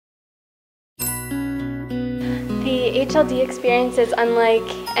HLD experience is unlike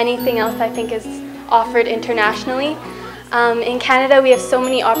anything else I think is offered internationally. In Canada, we have so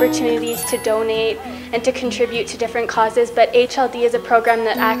many opportunities to donate and to contribute to different causes, but HLD is a program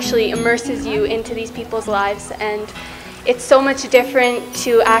that actually immerses you into these people's lives, and it's so much different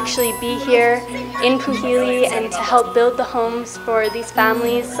to actually be here in Pujili and to help build the homes for these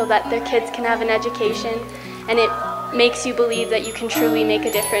families so that their kids can have an education, and it makes you believe that you can truly make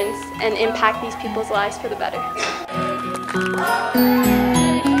a difference and impact these people's lives for the better.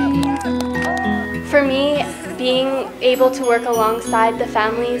 For me, being able to work alongside the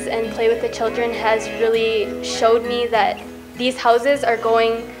families and play with the children has really showed me that these houses are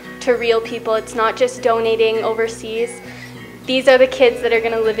going to real people. It's not just donating overseas. These are the kids that are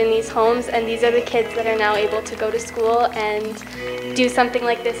going to live in these homes, and these are the kids that are now able to go to school and do something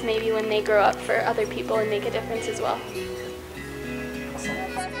like this maybe when they grow up for other people and make a difference as well.